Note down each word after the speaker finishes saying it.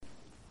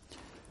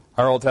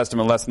Our Old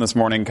Testament lesson this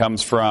morning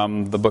comes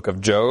from the book of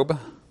Job,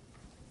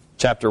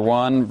 chapter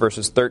 1,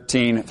 verses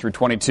 13 through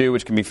 22,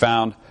 which can be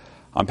found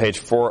on page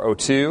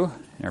 402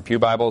 in our Pew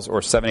Bibles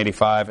or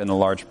 785 in the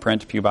large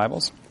print Pew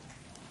Bibles.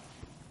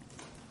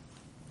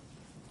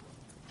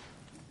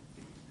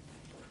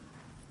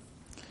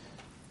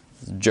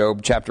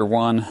 Job chapter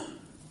 1,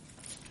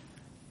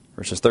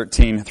 verses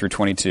 13 through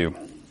 22.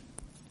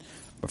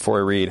 Before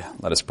we read,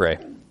 let us pray.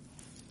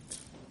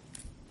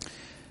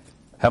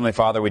 Heavenly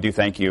Father, we do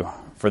thank you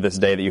for this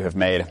day that you have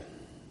made.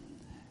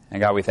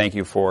 And God, we thank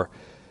you for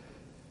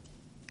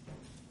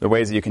the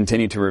ways that you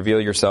continue to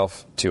reveal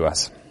yourself to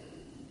us.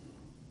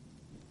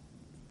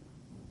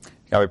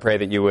 God, we pray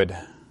that you would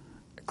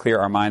clear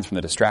our minds from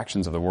the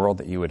distractions of the world,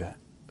 that you would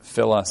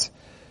fill us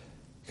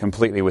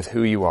completely with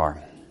who you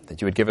are, that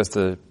you would give us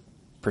the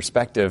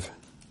perspective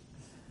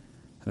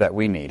that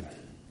we need,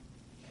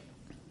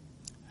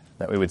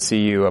 that we would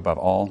see you above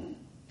all,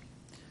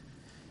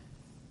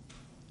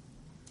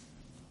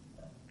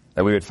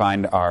 that we would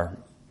find our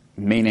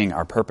meaning,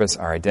 our purpose,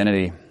 our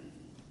identity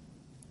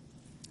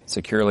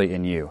securely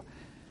in you,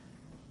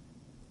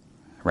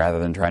 rather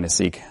than trying to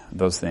seek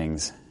those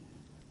things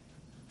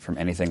from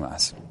anything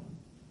less.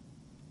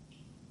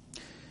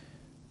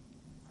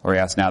 Lord, we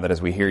ask now that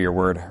as we hear your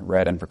word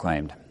read and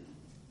proclaimed,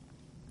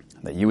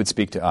 that you would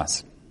speak to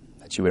us,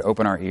 that you would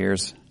open our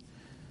ears,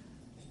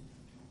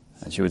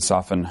 that you would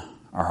soften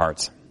our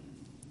hearts,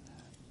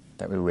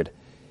 that we would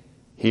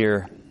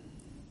hear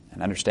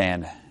and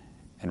understand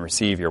and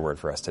receive your word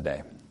for us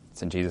today.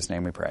 It's in Jesus'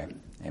 name we pray.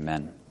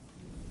 Amen.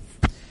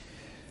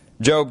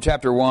 Job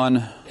chapter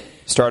 1,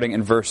 starting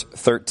in verse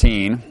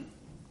 13,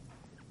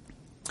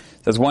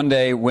 says, "One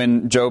day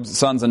when Job's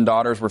sons and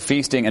daughters were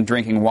feasting and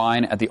drinking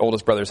wine at the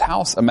oldest brother's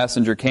house, a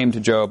messenger came to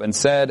Job and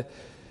said,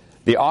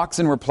 'The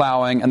oxen were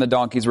plowing and the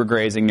donkeys were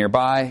grazing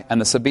nearby,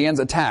 and the Sabaeans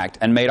attacked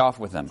and made off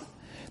with them.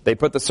 They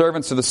put the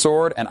servants to the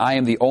sword, and I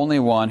am the only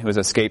one who has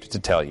escaped to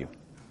tell you.'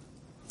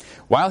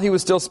 While he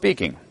was still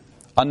speaking,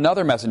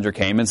 another messenger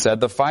came and said,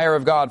 'The fire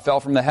of God fell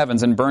from the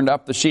heavens and burned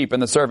up the sheep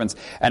and the servants,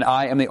 and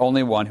I am the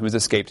only one who has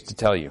escaped to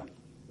tell you.'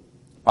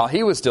 While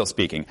he was still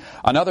speaking,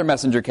 another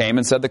messenger came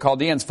and said, 'The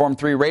Chaldeans formed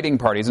 3 raiding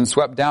parties and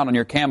swept down on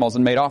your camels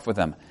and made off with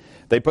them.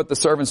 They put the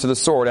servants to the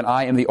sword, and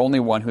I am the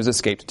only one who has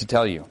escaped to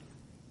tell you.'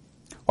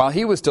 While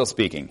he was still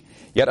speaking,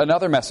 yet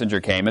another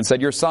messenger came and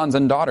said, 'Your sons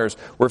and daughters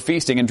were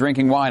feasting and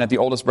drinking wine at the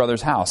oldest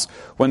brother's house,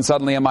 when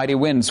suddenly a mighty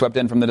wind swept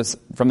in from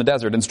the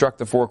desert and struck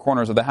the 4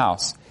 corners of the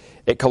house.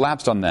 It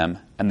collapsed on them,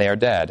 and they are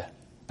dead,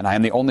 and I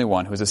am the only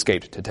one who has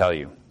escaped to tell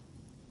you.'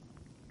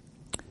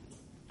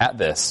 At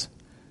this,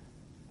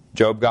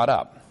 Job got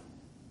up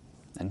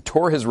and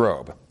tore his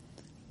robe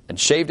and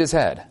shaved his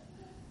head.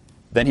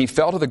 Then he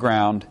fell to the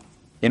ground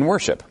in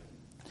worship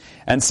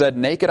and said,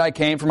 'Naked I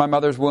came from my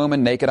mother's womb,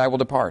 and naked I will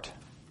depart.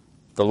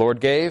 The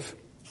Lord gave,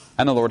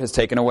 and the Lord has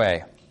taken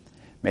away.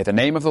 May the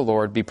name of the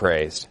Lord be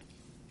praised.'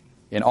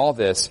 In all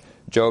this,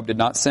 Job did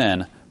not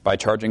sin by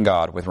charging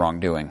God with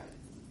wrongdoing."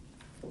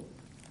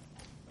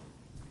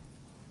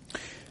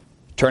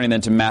 Turning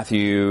then to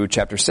Matthew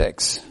chapter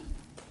 6,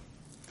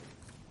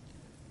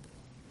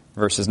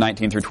 verses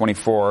 19 through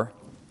 24,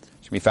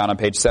 which can be found on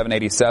page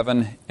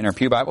 787 in our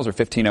Pew Bibles or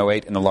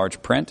 1508 in the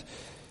large print.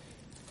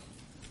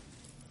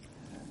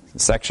 The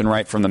section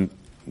right from the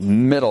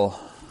middle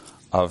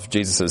of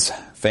Jesus'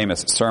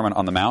 famous Sermon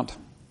on the Mount.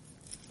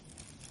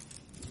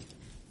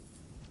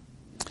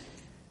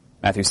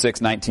 Matthew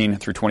 6, 19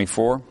 through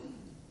 24,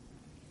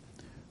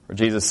 where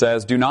Jesus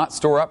says, "Do not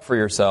store up for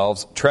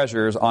yourselves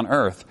treasures on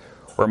earth,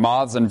 where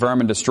moths and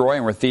vermin destroy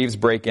and where thieves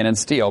break in and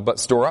steal, but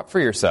store up for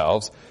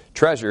yourselves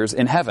treasures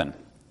in heaven,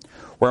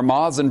 where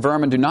moths and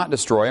vermin do not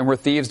destroy and where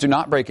thieves do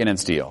not break in and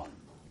steal.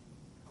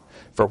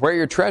 For where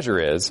your treasure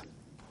is,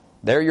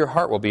 there your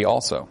heart will be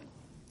also.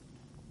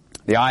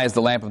 The eye is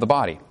the lamp of the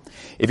body.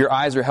 If your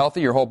eyes are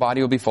healthy, your whole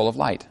body will be full of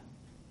light.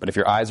 But if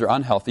your eyes are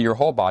unhealthy, your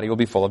whole body will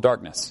be full of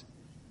darkness.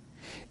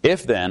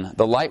 If then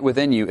the light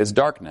within you is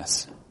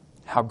darkness,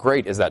 how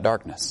great is that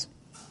darkness?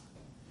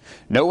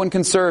 No one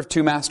can serve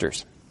 2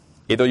 masters.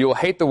 Either you will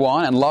hate the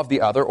one and love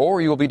the other,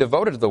 or you will be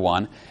devoted to the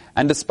one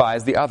and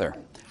despise the other.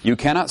 You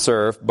cannot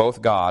serve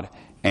both God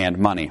and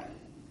money."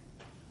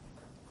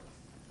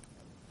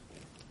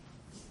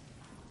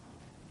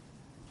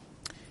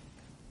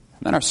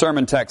 And then our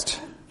sermon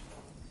text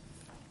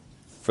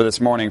for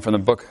this morning from the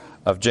book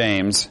of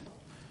James,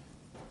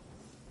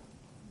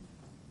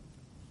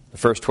 the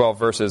first 12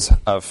 verses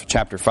of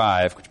chapter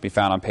 5, which can be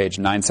found on page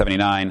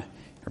 979,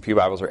 our Pew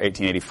Bibles are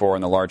 1884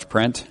 in the large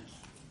print.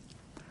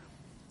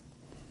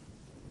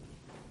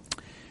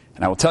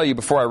 And I will tell you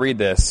before I read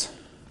this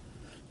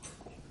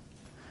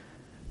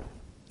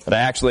that I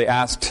actually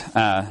asked,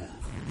 I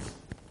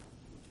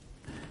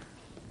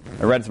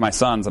read it to my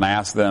sons and I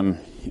asked them,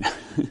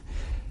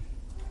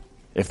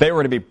 if they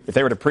were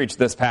to preach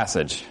this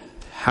passage,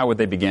 how would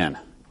they begin?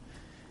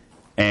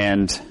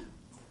 And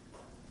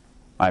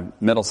my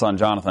middle son,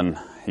 Jonathan,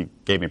 he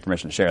gave me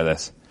permission to share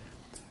this,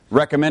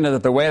 recommended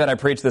that the way that I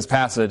preach this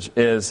passage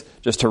is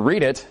just to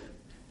read it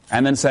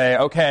and then say,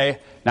 okay,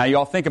 now you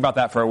all think about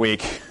that for a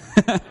week.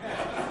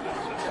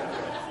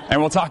 And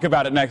we'll talk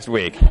about it next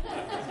week.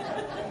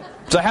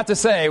 Which I have to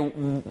say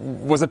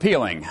was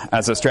appealing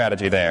as a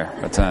strategy there.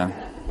 But, and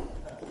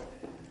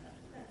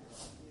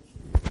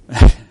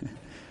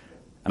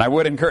I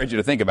would encourage you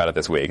to think about it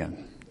this week.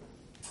 And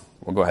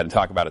we'll go ahead and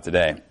talk about it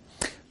today.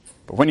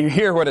 But when you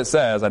hear what it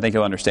says, I think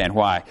you'll understand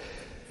why.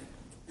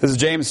 This is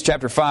James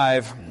chapter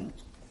 5,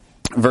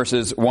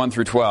 verses 1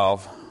 through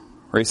 12,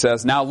 where he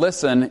says, "Now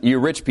listen, you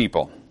rich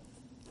people.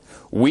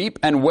 Weep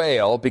and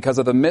wail because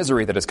of the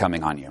misery that is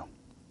coming on you.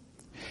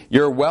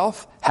 Your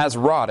wealth has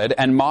rotted,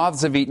 and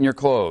moths have eaten your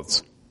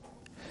clothes.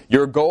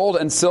 Your gold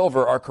and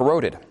silver are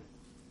corroded.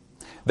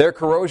 Their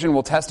corrosion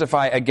will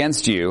testify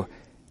against you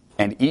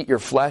and eat your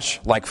flesh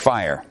like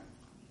fire.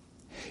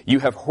 You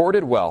have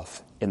hoarded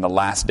wealth in the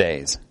last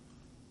days.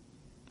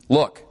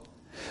 Look,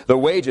 the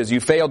wages you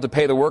failed to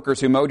pay the workers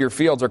who mowed your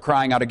fields are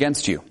crying out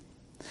against you.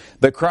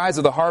 The cries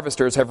of the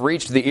harvesters have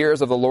reached the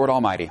ears of the Lord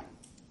Almighty.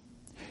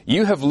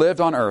 You have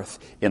lived on earth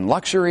in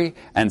luxury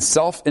and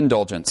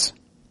self-indulgence.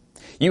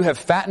 You have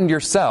fattened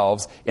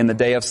yourselves in the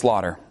day of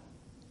slaughter.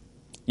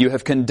 You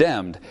have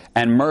condemned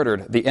and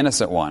murdered the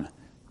innocent one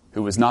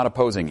who was not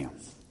opposing you.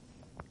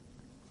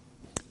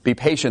 Be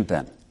patient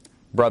then,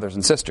 brothers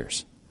and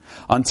sisters,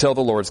 until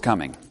the Lord's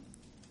coming.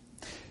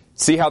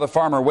 See how the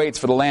farmer waits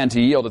for the land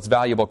to yield its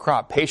valuable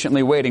crop,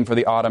 patiently waiting for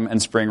the autumn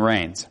and spring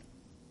rains.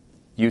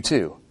 You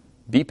too,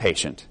 be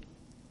patient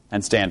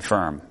and stand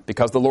firm,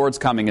 because the Lord's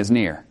coming is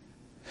near.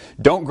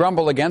 Don't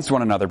grumble against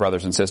one another,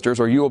 brothers and sisters,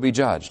 or you will be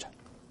judged.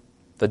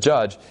 The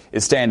judge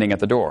is standing at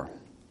the door.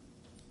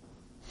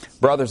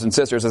 Brothers and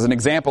sisters, as an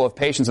example of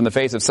patience in the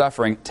face of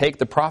suffering, take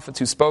the prophets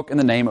who spoke in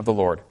the name of the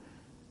Lord.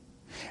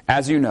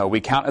 As you know, we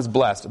count as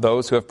blessed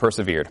those who have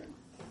persevered.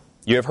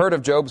 You have heard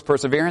of Job's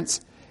perseverance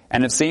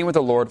and have seen what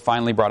the Lord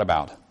finally brought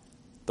about.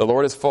 The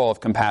Lord is full of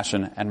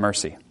compassion and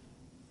mercy.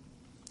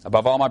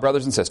 Above all, my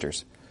brothers and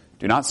sisters,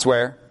 do not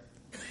swear,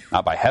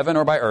 not by heaven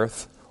or by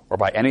earth or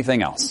by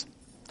anything else.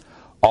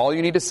 All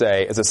you need to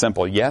say is a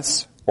simple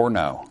yes or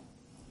no.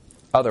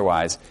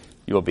 Otherwise,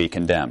 you will be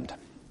condemned.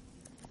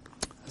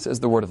 This is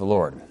the word of the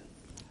Lord.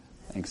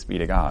 Thanks be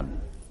to God.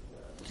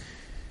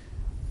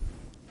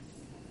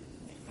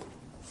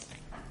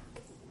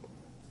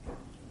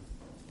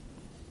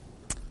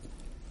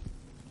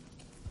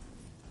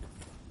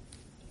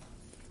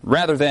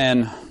 Rather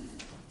than...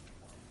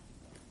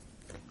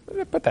 Where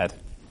did I put that?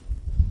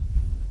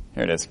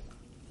 Here it is.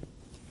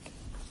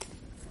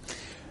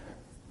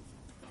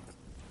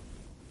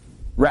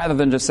 Rather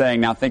than just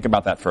saying, now think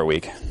about that for a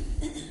week,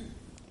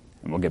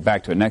 and we'll get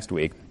back to it next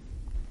week,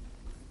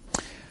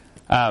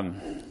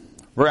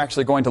 we're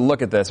actually going to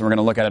look at this, and we're going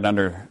to look at it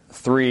under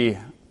three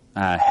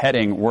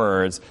heading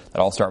words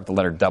that all start with the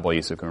letter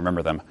W, so you can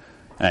remember them.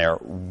 And they are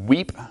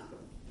weep,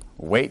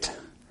 wait,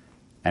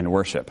 and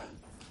worship.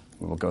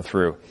 We will go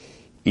through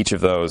each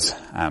of those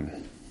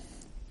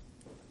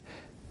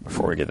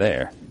before we get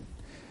there.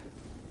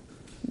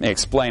 Let me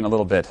explain a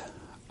little bit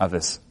of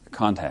this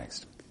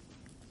context.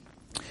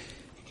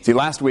 See,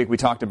 last week we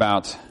talked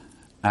about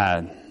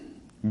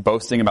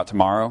boasting about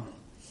tomorrow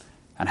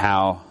and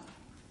how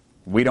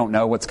we don't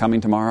know what's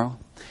coming tomorrow.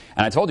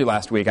 And I told you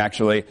last week,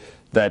 actually,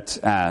 that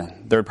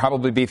there would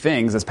probably be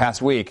things this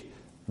past week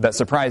that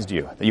surprised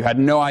you, that you had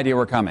no idea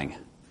were coming.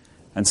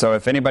 And so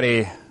if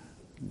anybody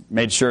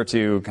made sure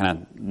to kind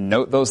of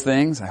note those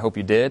things, I hope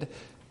you did.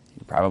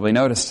 You probably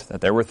noticed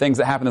that there were things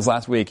that happened this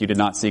last week you did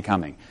not see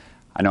coming.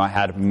 I know I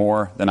had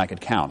more than I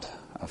could count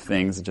of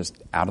things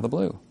just out of the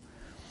blue.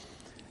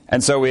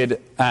 And so we'd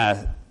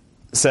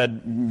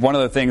said one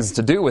of the things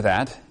to do with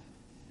that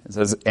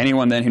is,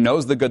 anyone then who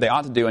knows the good they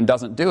ought to do and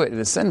doesn't do it, it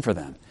is sin for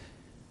them.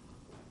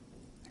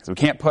 Because we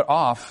can't put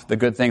off the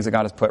good things that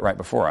God has put right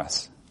before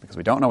us, because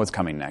we don't know what's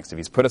coming next. If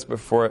He's put it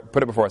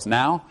before us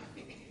now,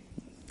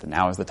 then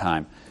now is the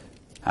time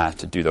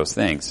to do those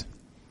things.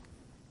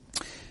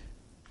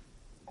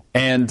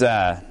 And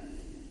then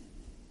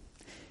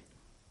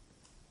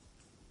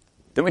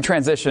we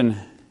transition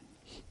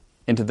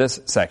into this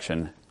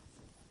section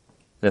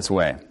this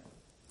way.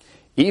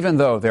 Even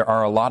though there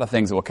are a lot of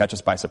things that will catch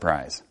us by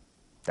surprise,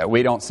 that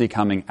we don't see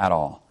coming at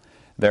all,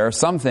 there are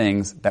some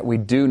things that we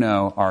do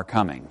know are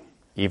coming,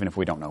 even if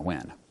we don't know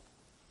when.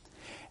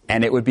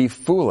 And it would be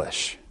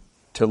foolish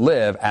to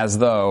live as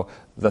though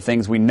the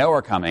things we know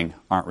are coming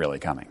aren't really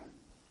coming.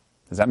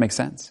 Does that make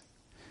sense?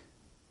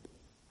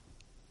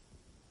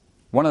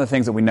 One of the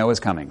things that we know is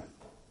coming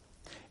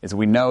is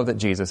we know that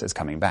Jesus is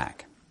coming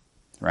back,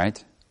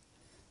 right?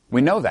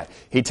 We know that.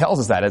 He tells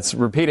us that. It's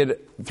repeated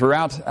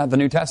throughout the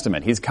New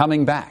Testament. He's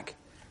coming back.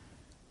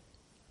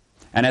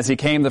 And as He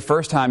came the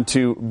first time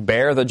to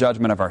bear the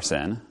judgment of our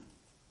sin,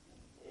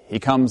 He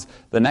comes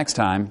the next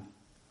time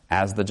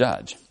as the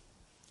judge.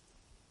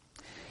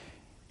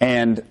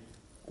 And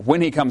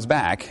when He comes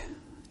back,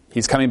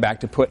 He's coming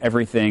back to put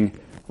everything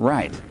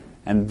right.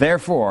 And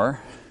therefore,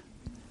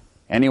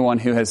 anyone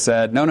who has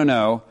said,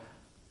 no,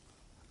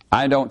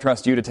 I don't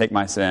trust you to take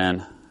my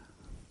sin,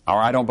 or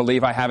I don't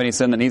believe I have any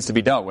sin that needs to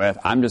be dealt with,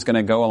 I'm just going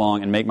to go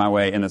along and make my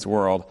way in this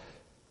world,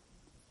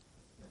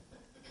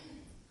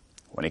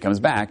 When he comes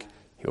back,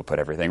 he will put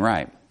everything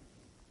right.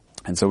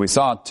 And so we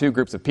saw two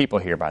groups of people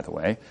here, by the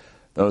way.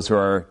 Those who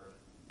are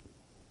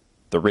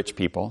the rich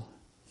people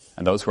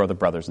and those who are the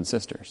brothers and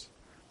sisters.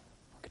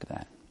 Look at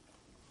that.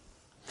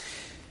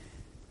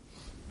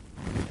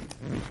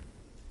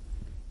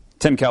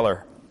 Tim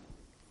Keller,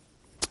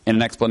 in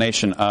an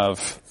explanation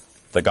of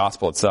the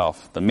gospel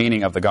itself, the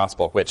meaning of the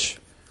gospel, which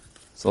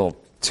is a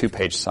little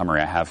 2-page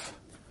summary. I have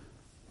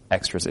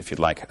extras if you'd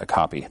like a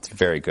copy. It's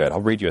very good.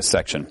 I'll read you a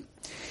section.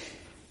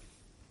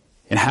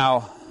 In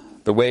how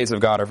the ways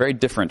of God are very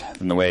different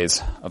than the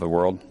ways of the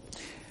world.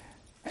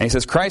 And he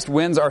says, Christ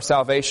wins our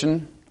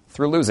salvation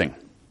through losing.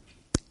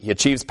 He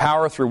achieves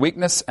power through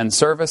weakness and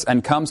service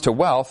and comes to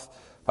wealth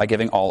by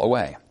giving all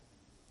away.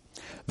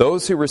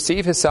 Those who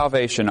receive his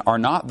salvation are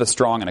not the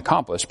strong and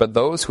accomplished, but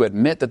those who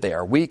admit that they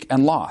are weak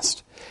and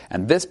lost.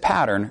 And this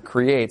pattern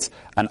creates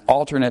an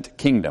alternate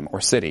kingdom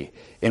or city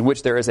in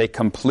which there is a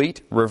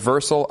complete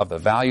reversal of the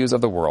values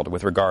of the world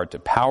with regard to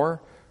power,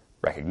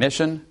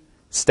 recognition,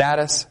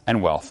 status,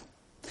 and wealth.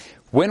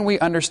 When we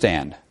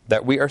understand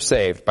that we are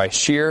saved by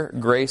sheer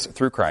grace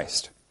through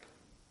Christ,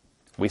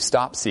 we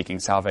stop seeking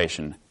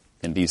salvation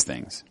in these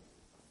things.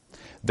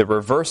 The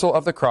reversal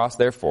of the cross,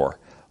 therefore,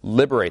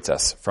 liberates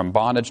us from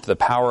bondage to the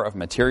power of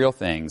material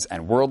things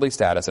and worldly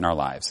status in our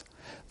lives.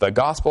 The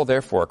gospel,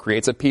 therefore,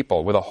 creates a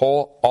people with a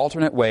whole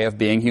alternate way of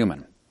being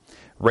human.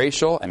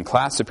 Racial and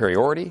class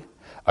superiority,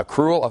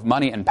 accrual of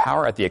money and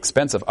power at the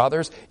expense of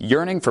others,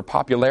 yearning for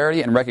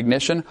popularity and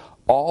recognition,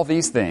 all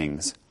these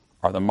things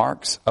are the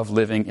marks of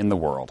living in the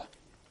world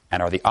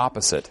and are the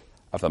opposite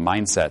of the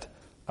mindset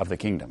of the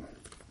kingdom.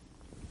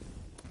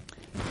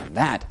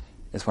 That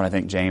is what I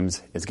think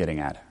James is getting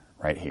at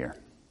right here.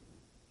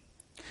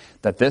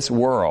 That this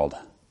world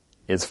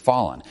is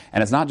fallen.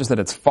 And it's not just that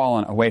it's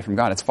fallen away from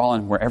God, it's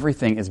fallen where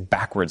everything is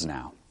backwards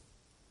now.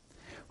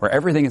 Where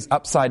everything is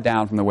upside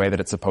down from the way that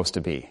it's supposed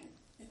to be.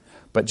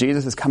 But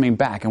Jesus is coming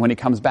back, and when he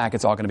comes back,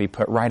 it's all going to be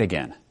put right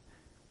again.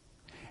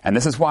 And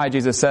this is why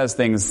Jesus says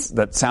things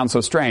that sound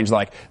so strange,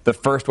 like the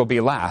first will be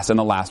last and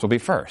the last will be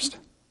first.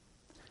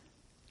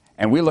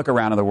 And we look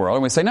around in the world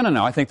and we say,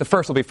 no, I think the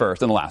first will be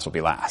first and the last will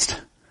be last.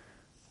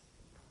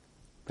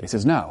 But he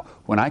says, no,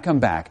 when I come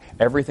back,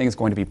 everything is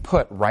going to be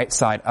put right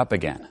side up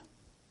again.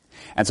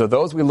 And so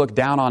those we look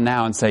down on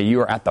now and say,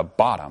 you are at the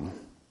bottom,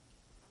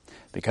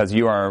 because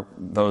you are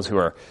those who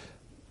are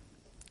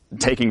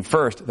taking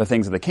first the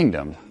things of the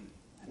kingdom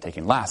and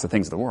taking last the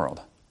things of the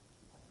world.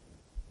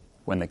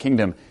 When the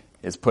kingdom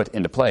is put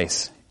into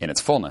place in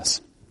its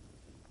fullness,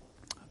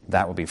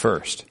 that will be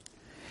first.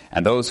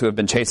 And those who have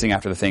been chasing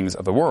after the things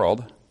of the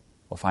world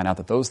will find out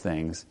that those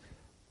things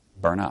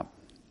burn up.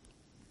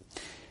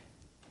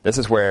 This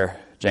is where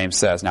James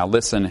says, now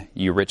listen,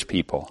 you rich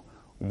people,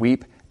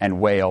 weep and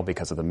wail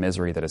because of the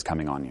misery that is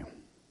coming on you.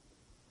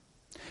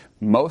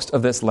 Most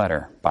of this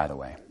letter, by the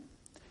way,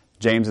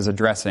 James is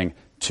addressing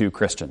to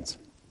Christians,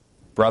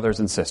 brothers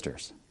and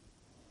sisters.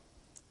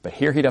 But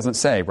here he doesn't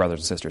say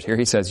brothers and sisters. Here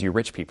he says, you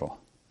rich people.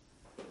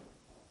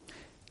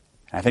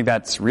 And I think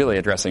that's really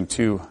addressing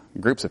two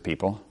groups of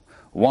people.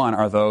 One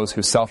are those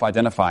who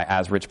self-identify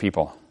as rich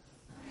people,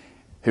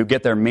 who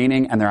get their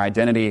meaning and their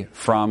identity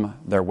from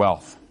their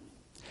wealth.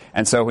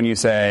 And so when you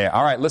say,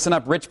 all right, listen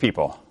up, rich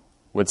people,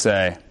 would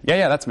say,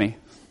 yeah, that's me.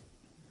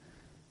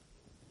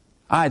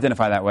 I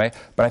identify that way.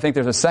 But I think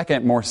there's a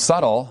second, more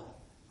subtle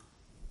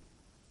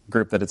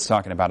group that it's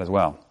talking about as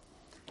well.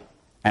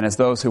 And it's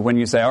those who, when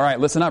you say, all right,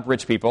 listen up,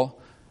 rich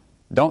people,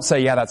 don't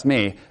say, yeah, that's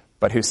me,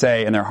 but who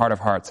say in their heart of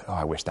hearts, oh,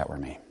 I wish that were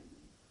me.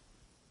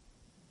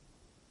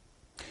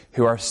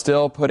 Who are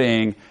still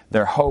putting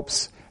their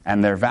hopes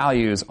and their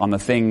values on the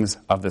things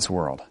of this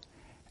world.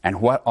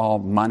 And what all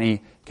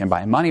money can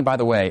buy. Money, by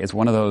the way, is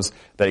one of those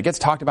that it gets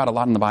talked about a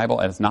lot in the Bible,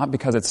 and it's not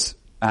because it's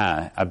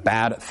a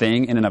bad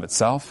thing in and of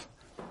itself,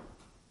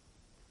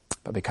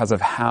 but because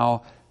of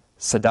how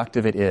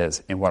seductive it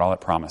is in what all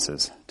it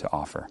promises to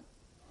offer.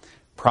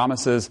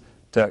 Promises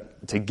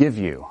to give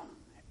you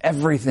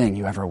everything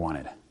you ever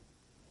wanted.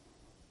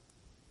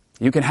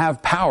 You can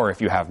have power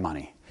if you have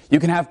money. You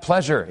can have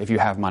pleasure if you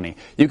have money.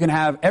 You can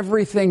have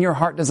everything your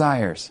heart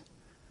desires.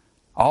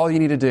 All you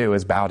need to do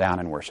is bow down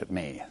and worship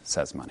me,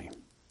 says money.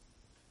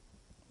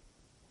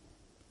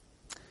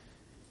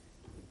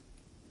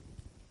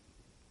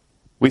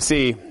 We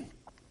see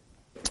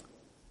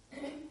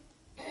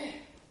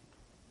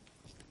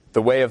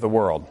the way of the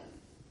world,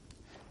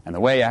 and the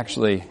way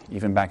actually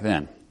even back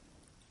then.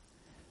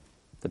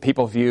 The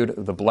people viewed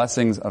the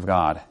blessings of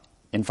God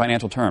in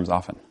financial terms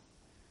often.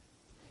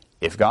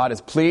 If God is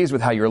pleased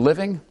with how you're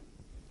living,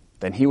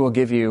 then he will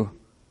give you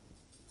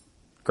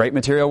great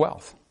material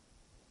wealth.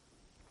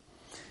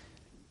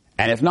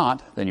 And if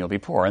not, then you'll be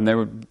poor. And there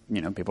would,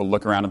 people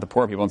look around at the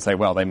poor people and say,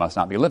 well, they must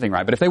not be living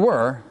right. But if they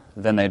were,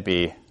 then they'd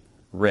be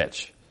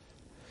rich.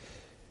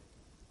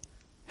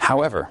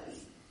 However,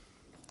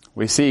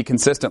 we see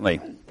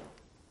consistently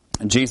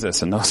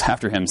Jesus and those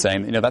after him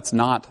saying, that's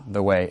not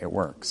the way it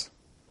works.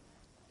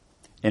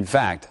 In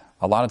fact,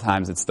 a lot of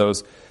times it's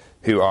those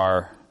who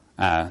are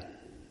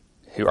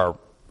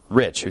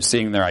rich, who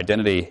seeing their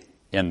identity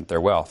in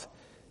their wealth,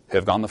 who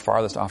have gone the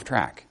farthest off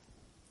track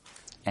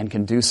and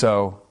can do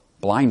so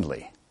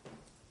blindly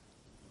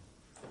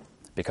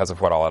because of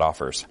what all it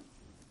offers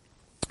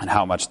and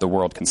how much the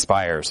world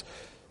conspires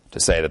to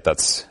say that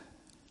that's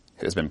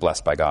who has been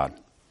blessed by God.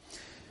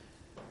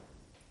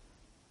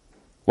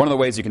 One of the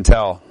ways you can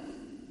tell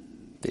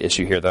the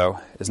issue here, though,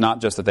 is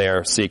not just that they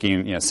are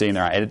seeing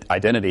their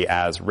identity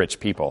as rich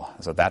people.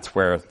 So that's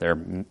where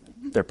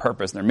their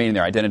purpose and their meaning,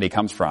 their identity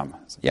comes from.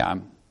 So, yeah,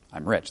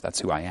 I'm rich. That's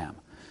who I am.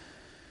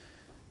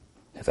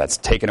 If that's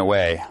taken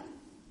away,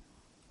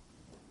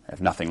 I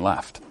have nothing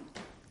left.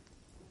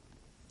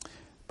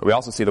 But we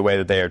also see the way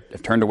that they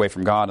have turned away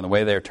from God and the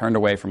way they are turned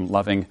away from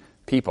loving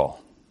people.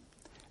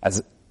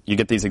 As you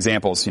get these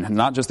examples,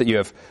 not just that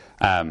you've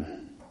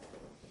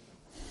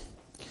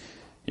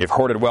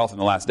hoarded wealth in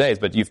the last days,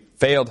 but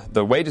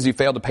the wages you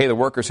failed to pay the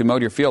workers who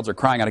mowed your fields are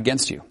crying out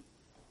against you.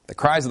 The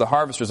cries of the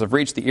harvesters have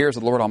reached the ears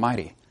of the Lord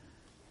Almighty.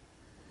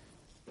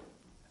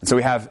 And so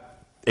we have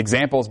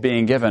examples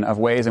being given of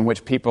ways in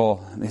which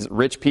these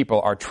rich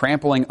people, are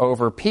trampling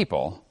over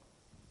people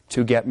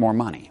to get more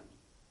money.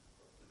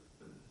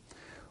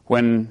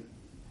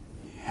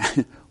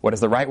 What is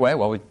the right way?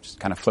 Well, we just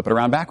kind of flip it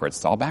around backwards.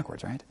 It's all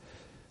backwards, right?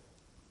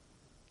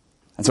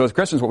 And so as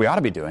Christians, what we ought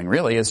to be doing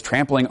really is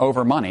trampling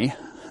over money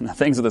and the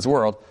things of this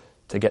world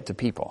to get to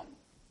people,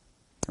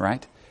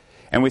 right?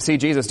 And we see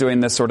Jesus doing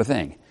this sort of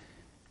thing.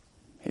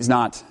 He's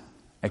not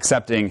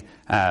accepting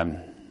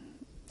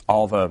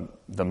all the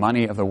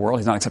money of the world.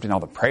 He's not accepting all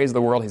the praise of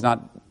the world. He's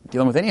not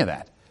dealing with any of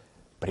that.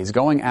 But he's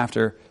going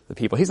after the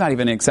people. He's not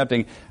even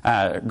accepting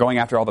going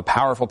after all the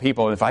powerful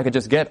people. If I could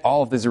just get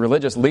all of these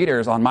religious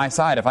leaders on my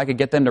side, if I could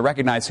get them to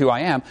recognize who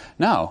I am.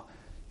 No.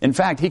 In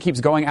fact, he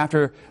keeps going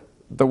after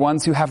the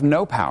ones who have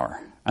no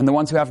power and the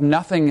ones who have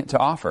nothing to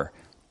offer.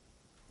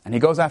 And he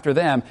goes after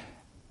them,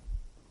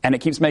 and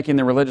it keeps making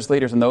the religious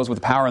leaders and those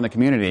with power in the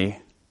community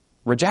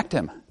reject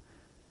him.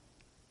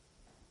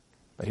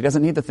 But he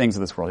doesn't need the things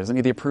of this world. He doesn't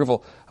need the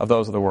approval of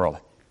those of the world.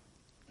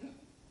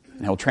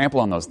 And he'll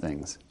trample on those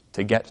things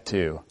to get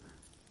to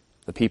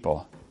the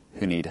people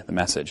who need the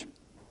message.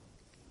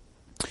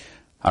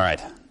 All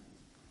right.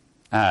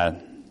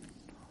 That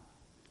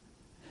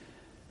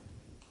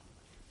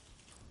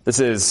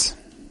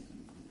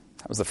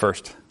was the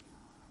first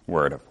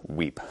word of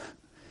weep.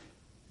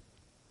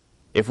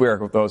 If we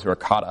are those who are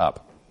caught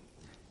up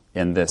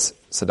in this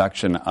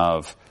seduction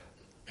of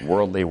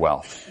worldly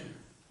wealth,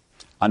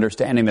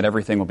 understanding that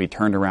everything will be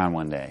turned around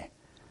one day,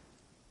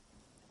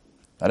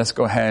 let us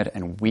go ahead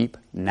and weep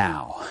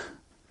now.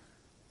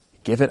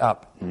 Give it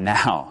up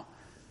now.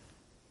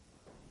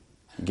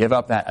 Give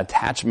up that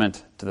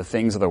attachment to the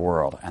things of the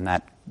world and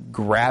that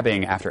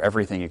grabbing after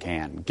everything you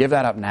can. Give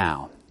that up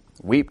now.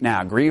 Weep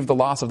now. Grieve the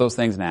loss of those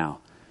things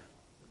now,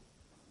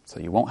 so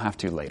you won't have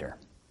to later.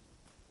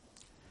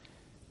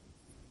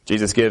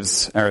 James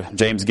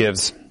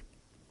gives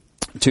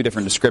two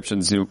different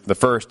descriptions. The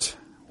first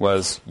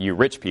was you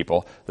rich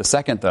people. The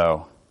second,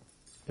 though,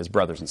 is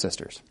brothers and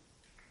sisters.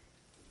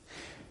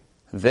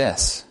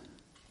 This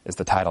is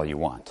the title you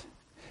want.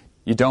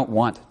 You don't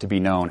want to be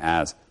known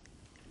as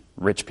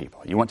rich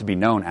people. You want to be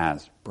known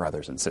as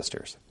brothers and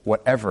sisters,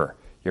 whatever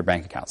your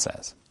bank account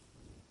says.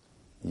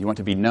 You want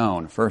to be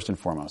known, first and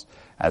foremost,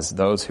 as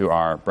those who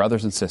are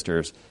brothers and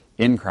sisters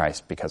in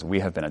Christ because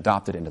we have been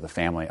adopted into the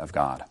family of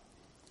God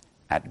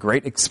at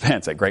great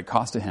expense, at great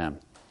cost to him,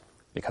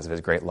 because of his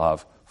great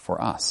love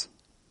for us.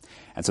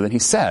 And so then he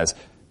says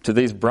to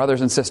these brothers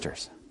and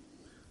sisters,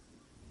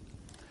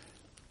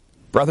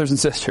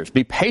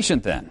 be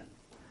patient then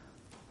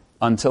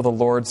until the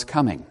Lord's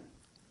coming.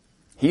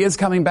 He is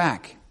coming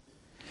back.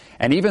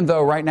 And even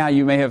though right now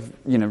you may have,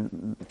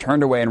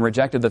 turned away and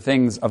rejected the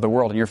things of the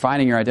world and you're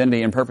finding your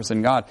identity and purpose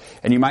in God,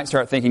 and you might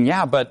start thinking,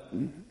 yeah, but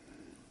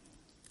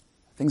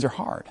things are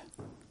hard.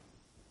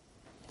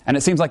 And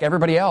it seems like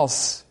everybody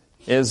else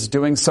is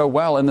doing so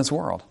well in this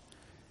world.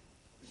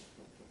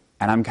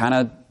 And I'm kind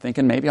of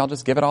thinking maybe I'll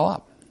just give it all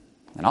up.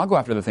 And I'll go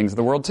after the things of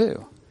the world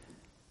too.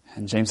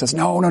 And James says,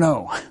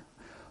 no.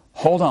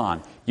 Hold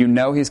on. You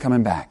know he's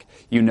coming back.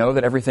 You know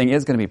that everything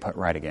is going to be put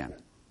right again.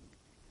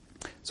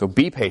 So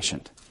be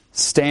patient.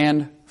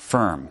 Stand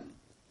firm.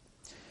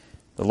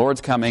 The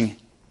Lord's coming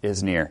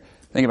is near.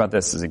 Think about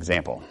this as an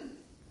example.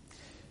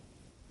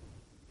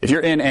 If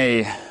you're in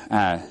a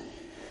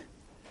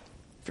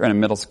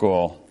middle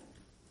school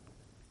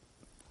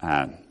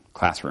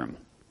classroom,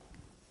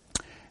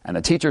 and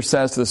the teacher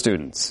says to the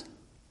students,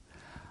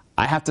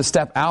 I have to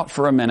step out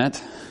for a minute.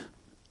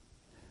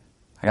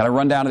 I got to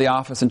run down to the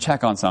office and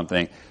check on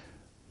something.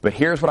 But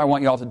here's what I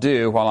want you all to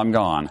do while I'm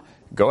gone.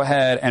 Go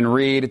ahead and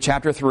read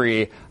chapter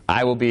 3.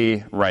 I will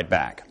be right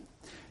back.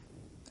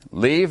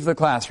 Leave the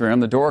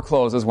classroom. The door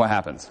closes. What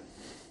happens?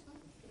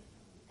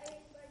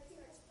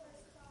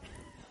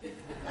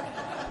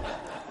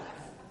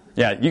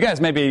 Yeah, you guys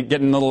may be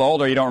getting a little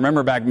older. You don't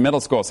remember back in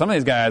middle school. Some of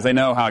these guys, they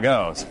know how it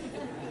goes.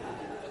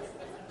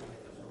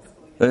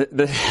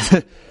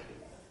 The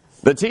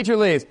teacher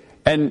leaves,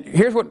 and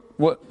here's what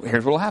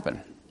will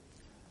happen.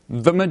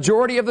 The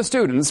majority of the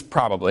students,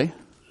 probably,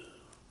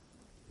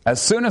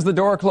 as soon as the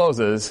door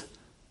closes,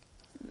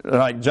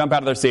 like jump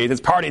out of their seats.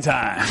 It's party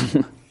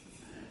time.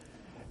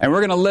 And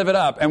we're going to live it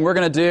up, and we're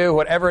going to do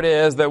whatever it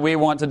is that we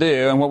want to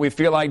do and what we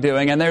feel like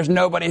doing, and there's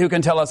nobody who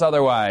can tell us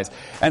otherwise.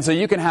 And so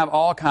you can have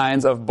all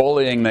kinds of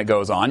bullying that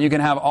goes on. You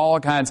can have all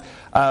kinds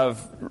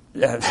of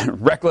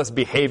reckless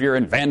behavior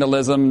and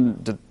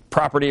vandalism to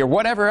property or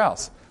whatever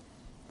else.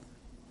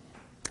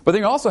 But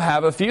then you also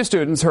have a few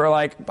students who are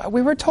like, but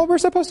we were told we're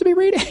supposed to be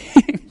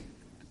reading.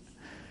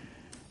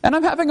 And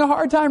I'm having a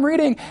hard time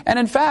reading. And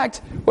in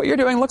fact, what you're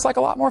doing looks like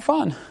a lot more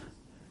fun.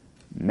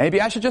 Maybe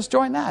I should just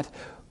join that.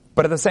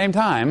 But at the same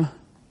time,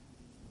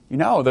 you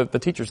know that the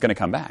teacher's going to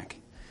come back.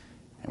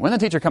 And when the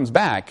teacher comes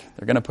back,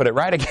 they're going to put it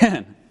right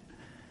again.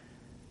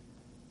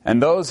 And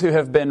those who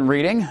have been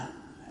reading,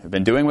 have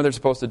been doing what they're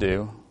supposed to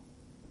do,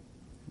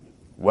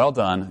 well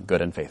done,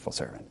 good and faithful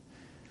servant.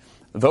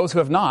 Those who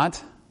have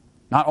not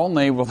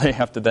only will they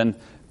have to then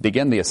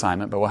begin the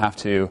assignment, but will have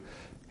to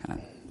kind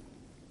of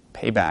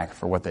pay back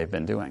for what they've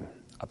been doing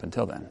up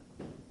until then.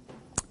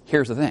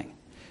 Here's the thing,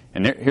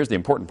 and here's the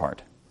important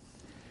part.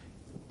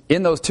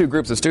 In those two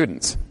groups of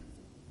students,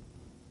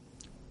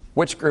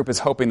 which group is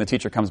hoping the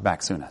teacher comes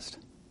back soonest?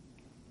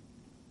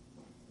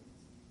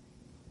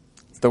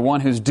 It's the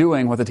one who's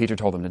doing what the teacher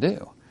told them to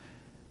do.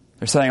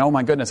 They're saying, oh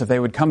my goodness, if they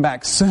would come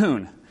back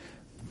soon,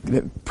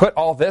 put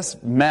all this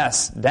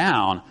mess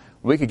down,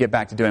 we could get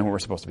back to doing what we're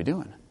supposed to be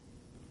doing.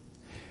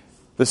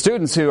 The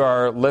students who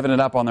are living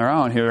it up on their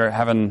own, who are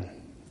having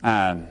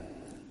a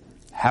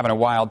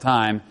wild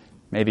time,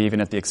 maybe even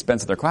at the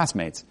expense of their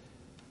classmates,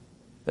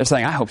 they're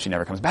saying, I hope she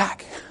never comes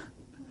back.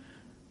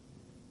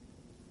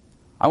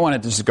 I want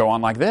it to just go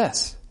on like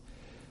this.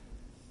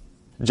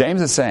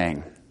 James is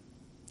saying,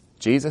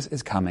 Jesus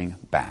is coming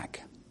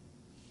back.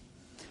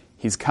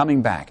 He's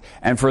coming back.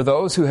 And for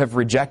those who have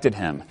rejected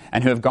him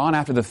and who have gone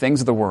after the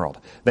things of the world,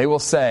 they will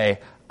say,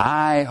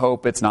 I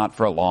hope it's not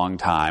for a long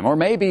time, or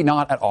maybe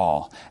not at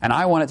all. And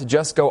I want it to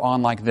just go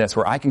on like this,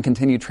 where I can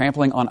continue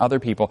trampling on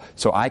other people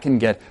so I can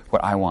get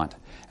what I want.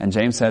 And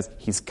James says,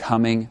 he's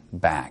coming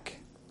back,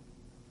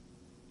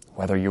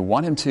 whether you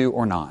want him to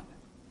or not.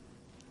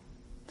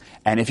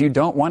 And if you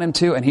don't want him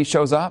to and he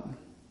shows up,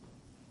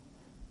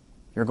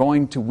 you're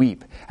going to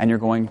weep and you're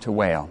going to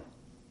wail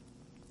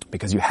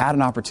because you had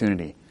an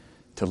opportunity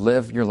to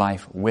live your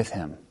life with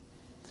him,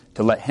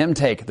 to let him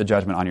take the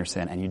judgment on your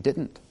sin, and you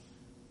didn't.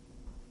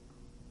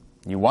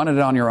 You wanted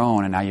it on your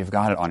own, and now you've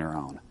got it on your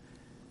own.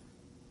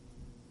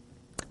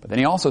 But then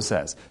he also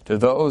says, to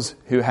those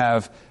who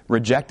have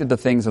rejected the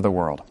things of the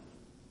world,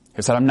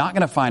 who said, I'm not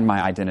going to find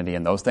my identity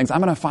in those things. I'm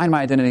going to find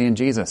my identity in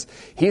Jesus.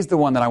 He's the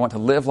one that I want to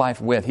live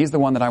life with. He's the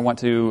one that I want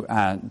to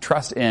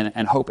trust in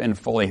and hope in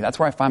fully. That's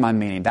where I find my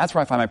meaning. That's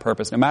where I find my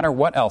purpose, no matter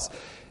what else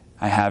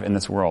I have in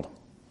this world.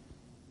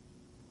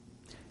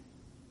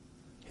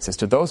 He says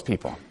to those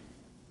people,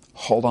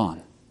 hold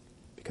on,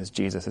 because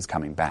Jesus is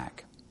coming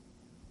back.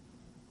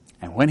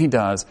 And when he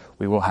does,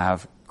 we will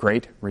have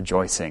great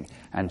rejoicing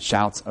and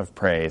shouts of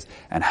praise.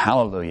 And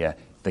hallelujah,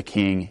 the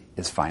King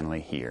is finally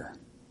here.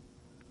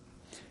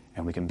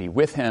 And we can be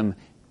with him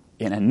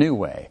in a new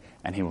way,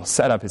 and he will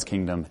set up his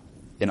kingdom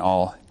in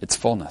all its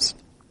fullness,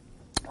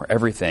 where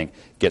everything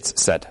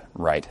gets set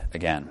right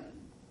again.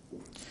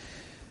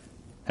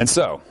 And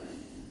so,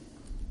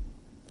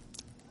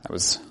 that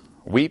was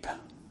weep,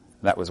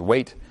 that was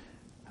wait,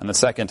 and the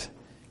second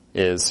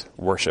is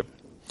worship.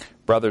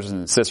 Brothers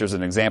and sisters,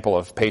 an example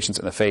of patience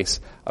in the face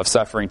of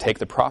suffering, take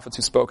the prophets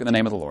who spoke in the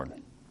name of the Lord.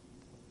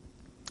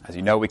 As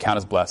you know, we count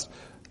as blessed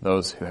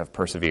those who have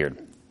persevered.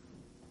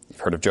 You've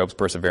heard of Job's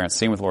perseverance,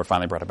 seen what the Lord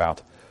finally brought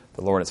about.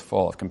 The Lord is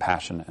full of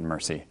compassion and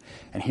mercy.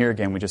 And here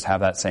again, we just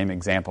have that same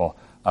example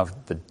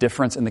of the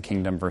difference in the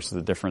kingdom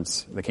versus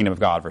the kingdom of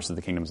God versus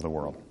the kingdoms of the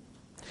world.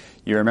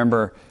 You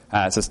remember,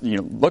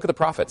 look at the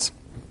prophets.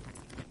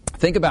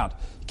 Think about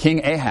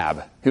King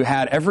Ahab, who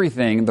had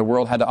everything the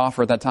world had to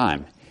offer at that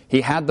time.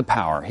 He had the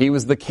power. He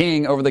was the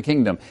king over the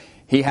kingdom.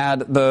 He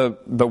had the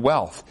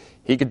wealth.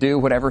 He could do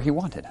whatever he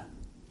wanted.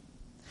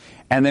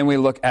 And then we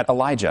look at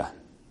Elijah,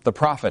 the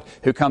prophet,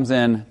 who comes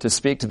in to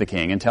speak to the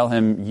king and tell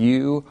him,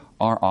 you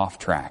are off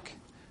track.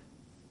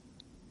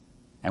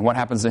 And what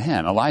happens to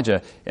him?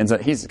 Elijah ends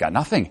up, he's got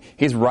nothing.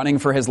 He's running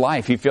for his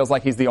life. He feels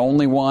like he's the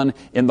only one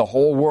in the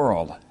whole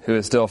world who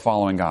is still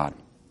following God.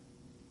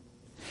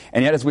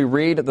 And yet as we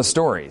read the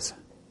stories,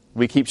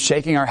 we keep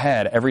shaking our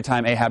head every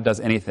time Ahab does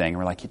anything.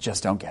 We're like, you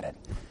just don't get it.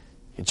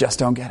 You just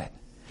don't get it.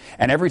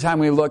 And every time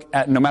we look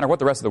at, no matter what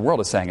the rest of the world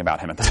is saying about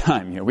him at the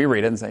time, we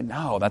read it and say,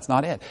 no, that's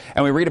not it.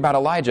 And we read about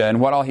Elijah and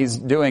what all he's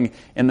doing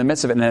in the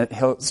midst of it, and then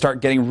he'll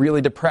start getting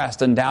really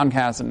depressed and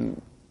downcast, and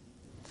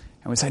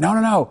we say,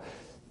 no,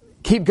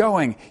 keep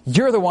going.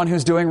 You're the one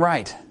who's doing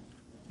right.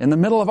 In the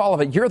middle of all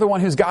of it, you're the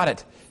one who's got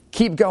it.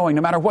 Keep going,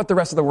 no matter what the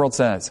rest of the world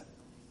says.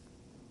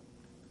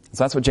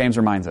 So that's what James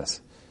reminds us.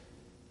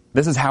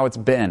 This is how it's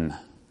been.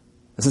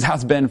 This is how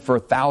it's been for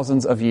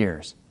thousands of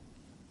years.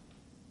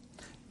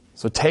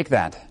 So take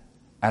that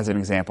as an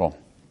example,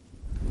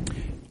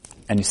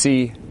 and you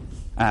see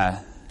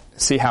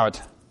how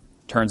it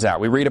turns out.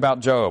 We read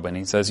about Job, and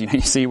he says, you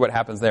see what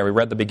happens there. We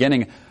read the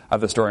beginning of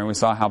the story, and we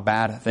saw how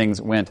bad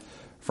things went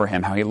for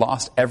him, how he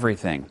lost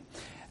everything.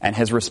 And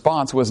his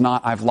response was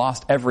not, I've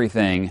lost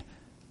everything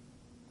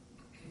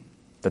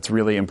that's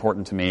really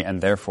important to me, and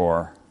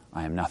therefore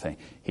I am nothing.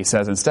 He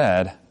says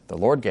instead, the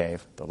Lord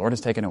gave, the Lord has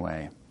taken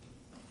away.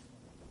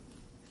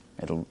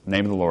 May the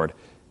name of the Lord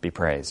be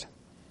praised.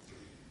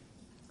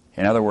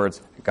 In other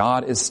words,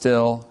 God is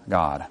still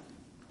God,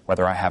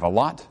 whether I have a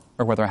lot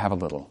or whether I have a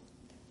little.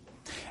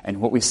 And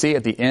what we see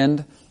at the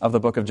end of the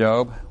book of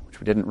Job, which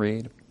we didn't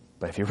read,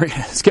 but if you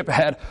skip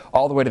ahead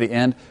all the way to the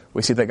end,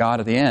 we see that God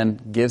at the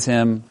end gives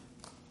him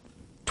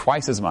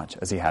twice as much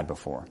as he had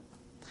before.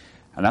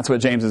 And that's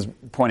what James is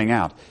pointing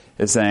out,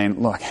 is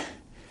saying, look,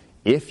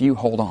 if you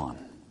hold on,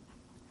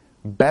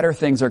 better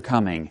things are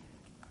coming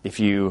if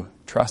you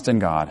trust in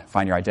God,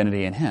 find your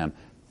identity in him.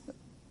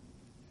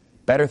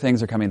 Better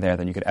things are coming there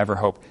than you could ever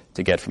hope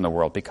to get from the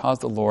world, because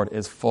the Lord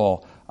is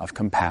full of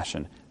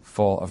compassion,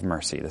 full of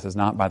mercy. This is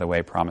not, by the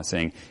way,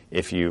 promising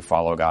if you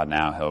follow God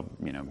now, he'll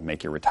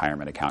make your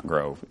retirement account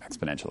grow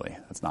exponentially.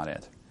 That's not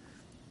it.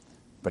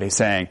 But he's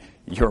saying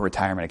your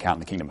retirement account in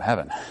the kingdom of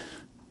heaven,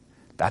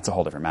 that's a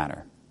whole different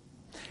matter.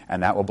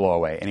 And that will blow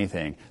away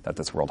anything that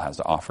this world has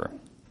to offer.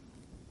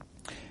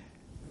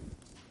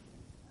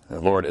 The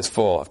Lord is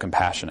full of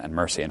compassion and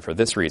mercy, and for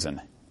this reason,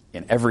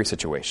 in every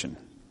situation,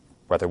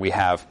 whether we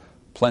have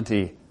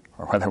plenty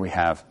or whether we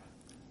have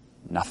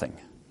nothing,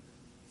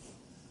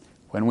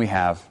 when we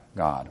have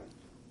God,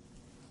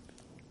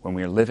 when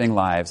we are living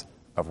lives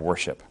of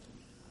worship,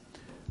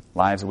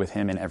 lives with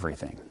him in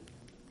everything,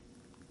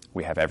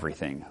 we have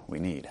everything we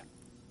need.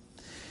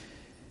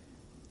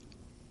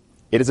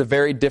 It is a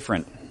very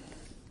different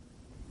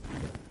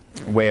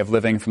way of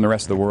living from the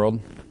rest of the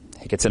world.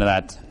 He gets into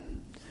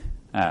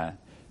that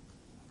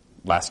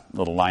last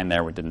little line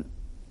there we didn't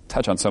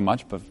touch on so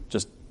much, but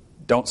just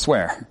don't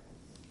swear.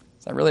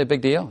 Is that really a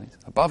big deal?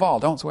 Above all,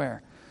 don't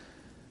swear.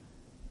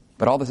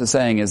 But all this is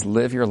saying is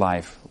live your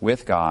life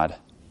with God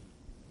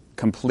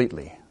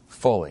completely,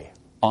 fully,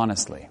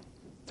 honestly,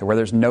 to where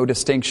there's no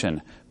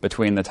distinction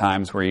between the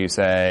times where you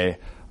say,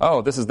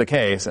 oh, this is the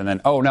case, and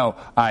then, oh, no,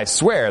 I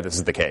swear this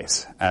is the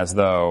case, as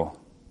though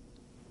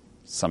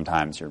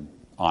sometimes you're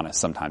honest,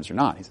 sometimes you're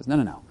not. He says,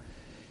 no.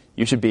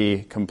 You should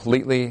be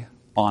completely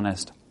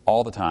honest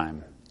all the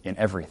time in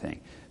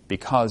everything,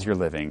 because you're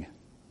living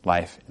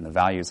life in the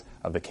values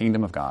of the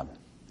kingdom of God.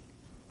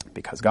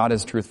 Because God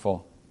is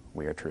truthful,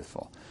 we are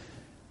truthful.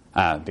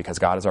 Because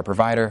God is our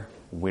provider,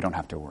 we don't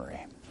have to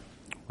worry.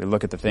 We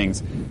look at the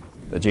things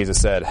that Jesus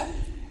said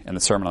in the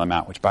Sermon on the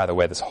Mount, which, by the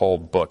way, this whole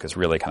book is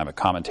really kind of a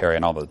commentary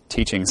on all the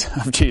teachings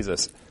of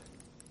Jesus.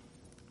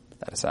 Put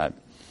that aside.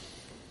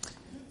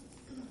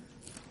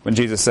 When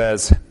Jesus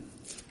says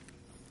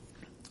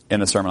in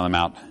the Sermon on the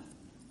Mount,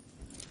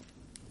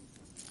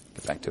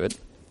 get back to it,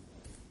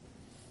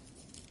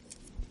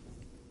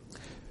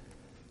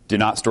 do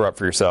not store up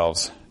for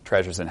yourselves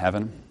treasures in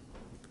heaven.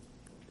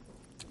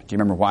 Do you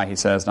remember why he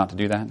says not to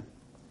do that?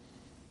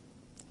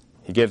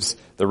 He gives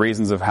the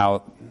reasons of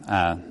how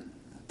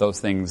those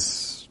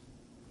things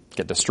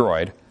get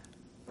destroyed.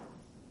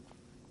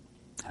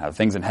 How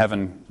things in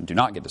heaven do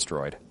not get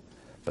destroyed.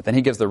 But then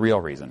he gives the real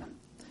reason.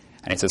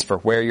 And he says, for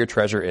where your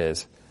treasure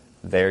is,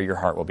 there your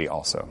heart will be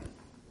also.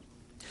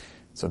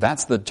 So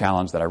that's the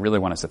challenge that I really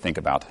want us to think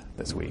about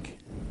this week.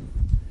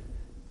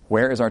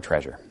 Where is our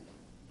treasure?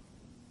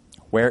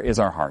 Where is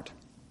our heart?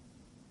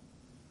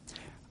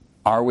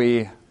 Are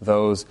we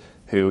those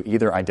who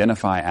either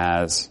identify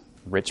as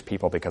rich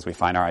people because we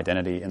find our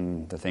identity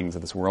in the things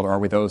of this world, or are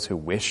we those who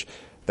wish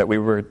that we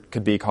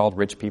could be called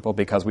rich people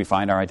because we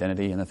find our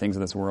identity in the things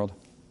of this world?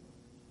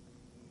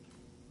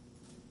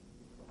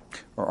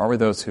 Or are we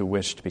those who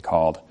wish to be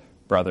called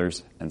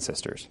brothers and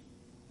sisters?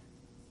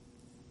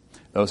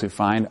 Those who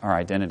find our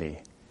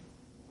identity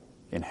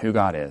in who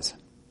God is,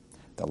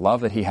 the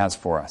love that he has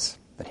for us,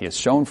 that he has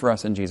shown for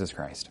us in Jesus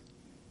Christ,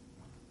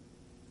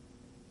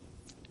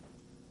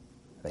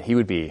 that he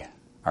would be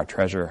our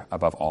treasure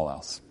above all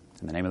else.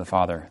 In the name of the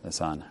Father, the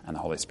Son, and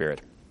the Holy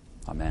Spirit.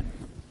 Amen.